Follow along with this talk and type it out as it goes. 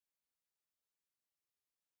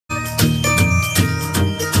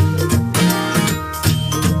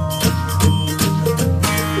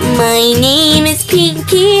My name is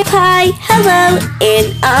Pinkie Pie, hello,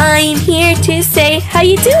 and I'm here to say how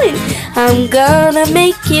you doing. I'm gonna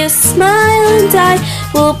make you smile and I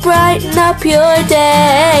will brighten up your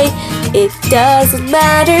day. It doesn't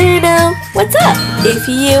matter now, what's up, if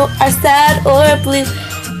you are sad or blue.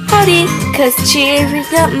 Howdy, 'cause cheering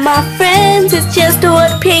up my friends is just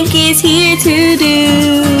what Pinkie's here to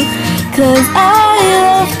do. 'Cause I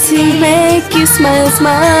love to make you smile,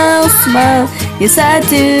 smile, smile, yes I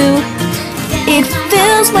do. It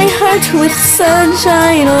fills my heart with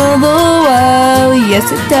sunshine all the while,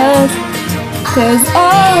 yes it does. 'Cause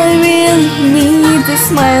all I really need is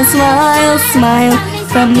smile, smile, smile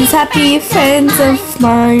from these happy friends of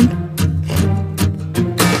mine.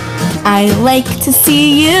 I like to see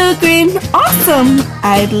you grin, awesome!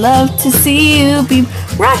 I'd love to see you beam,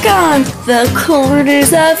 rock on! The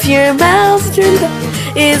corners of your mouth turned up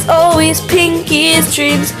is always Pinkie's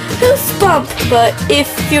dreams. Hoof bump, but if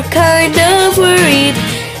you're kind of worried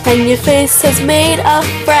and your face has made a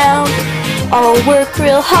frown, I'll work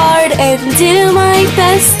real hard and do my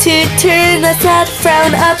best to turn that sad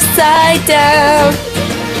frown upside down.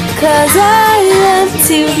 'Cause I love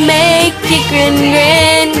to make you grin,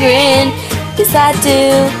 grin, grin, yes I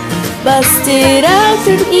do. Bust it out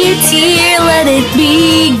from ear to ear, let it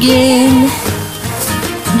begin.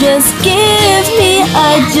 Just give me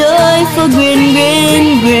a joyful grin, grin,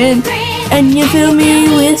 grin, and you fill me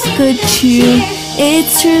with good cheer.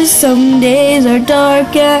 It's true some days are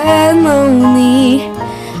dark and lonely,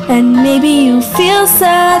 and maybe you feel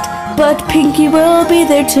sad, but Pinkie will be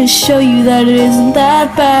there to show you that it isn't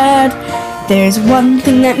that bad. There's one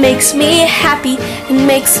thing that makes me happy and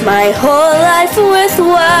makes my whole life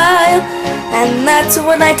worthwhile, and that's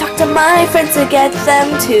when I talk to my friends to get them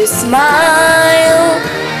to smile.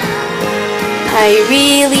 I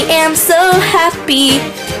really am so happy,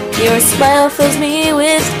 your smile fills me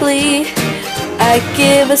with glee. I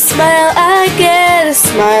give a smile, I get a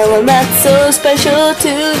smile, and that's so special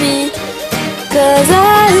to me. 'Cause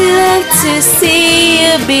I love to see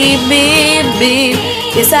you beam, beam, beam,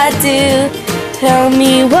 yes I do. Tell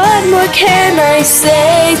me what more can I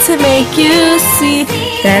say to make you see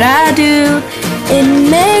that I do. It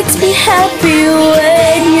makes me happy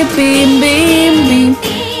when you beam, beam, beam,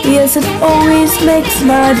 yes it always makes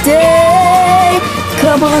my day.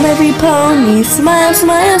 Come on every pony, smile,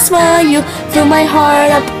 smile, smile, you fill my heart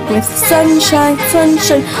up with sunshine,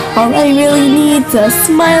 sunshine. All I really need's a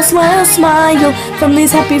smile, smile, smile from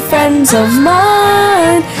these happy friends of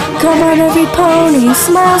mine. Come on every pony,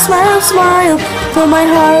 smile, smile, smile, fill my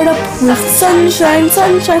heart up with sunshine,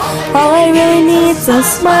 sunshine. All I really need's a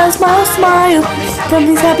smile, smile, smile from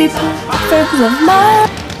these happy friends of mine.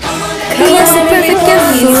 Yes, the perfect gift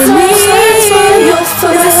for me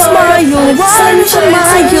is a smile, one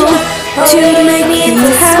smile to make me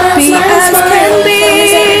as happy as can be.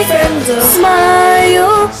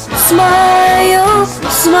 Smile, smile,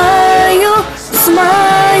 smile,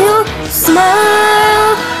 smile, smile.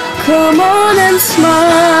 Come on and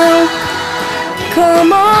smile.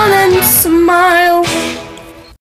 Come on and smile.